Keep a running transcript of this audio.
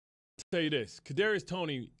Tell you this, Kadarius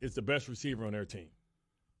Toney is the best receiver on their team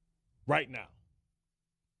right now.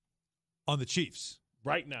 On the Chiefs?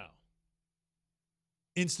 Right now.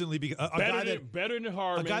 Instantly, because better than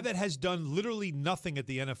Hardman. A guy that has done literally nothing at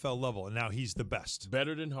the NFL level, and now he's the best.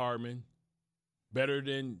 Better than Hardman. Better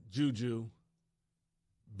than Juju.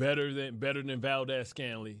 Better than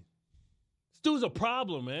Valdez-Scantling. This dude's a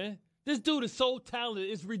problem, man. This dude is so talented,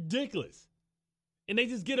 it's ridiculous. And they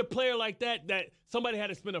just get a player like that somebody had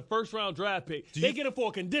to spend a first-round draft pick. They get him for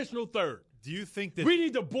a conditional third. Do you think that we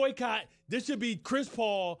need to boycott? This should be Chris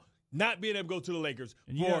Paul not being able to go to the Lakers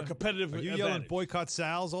for a competitive advantage. Are you yelling boycott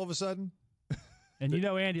Sal's all of a sudden? And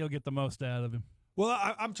Andy will get the most out of him. Well,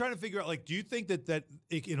 I'm trying to figure out, do you think that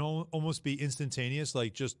it can almost be instantaneous,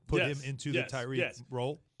 just put him into the Tyreek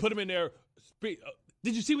role? Put him in there.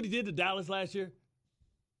 Did you see what he did to Dallas last year?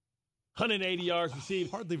 180 yards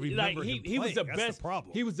received. Hardly remember him playing. Was the That's best. The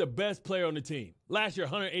problem. He was the best player on the team. Last year,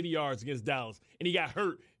 180 yards against Dallas, and he got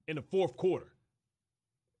hurt in the fourth quarter.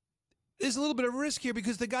 There's a little bit of risk here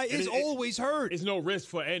because the guy is always hurt. It's no risk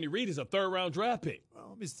for Andy Reid. It's a third-round draft pick.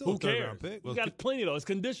 Well, he's still a third-round pick. Well, you got plenty, though. It's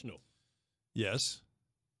conditional. Yes.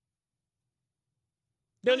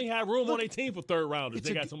 They only have room on their team for third-rounders.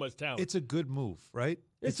 They got so much talent. It's a good move, right?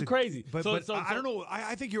 It's crazy. But I don't know.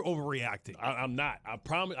 I think you're overreacting. I'm not. I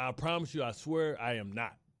promise you, I swear I am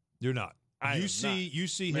not. You're not. You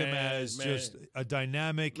see him as just a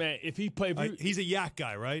dynamic. Man, if he played, he's a yak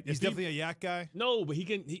guy, right? He's definitely a yak guy. No, but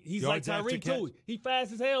he's like Tyreek too. He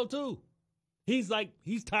fast as hell too. He's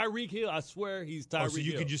Tyreek Hill. I swear he's Tyreek Hill. So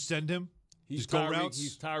you can just send him? He's go routes?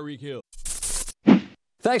 He's Tyreek Hill.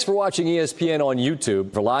 Thanks for watching ESPN on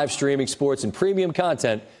YouTube. For live streaming sports and premium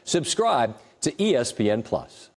content, subscribe to ESPN+.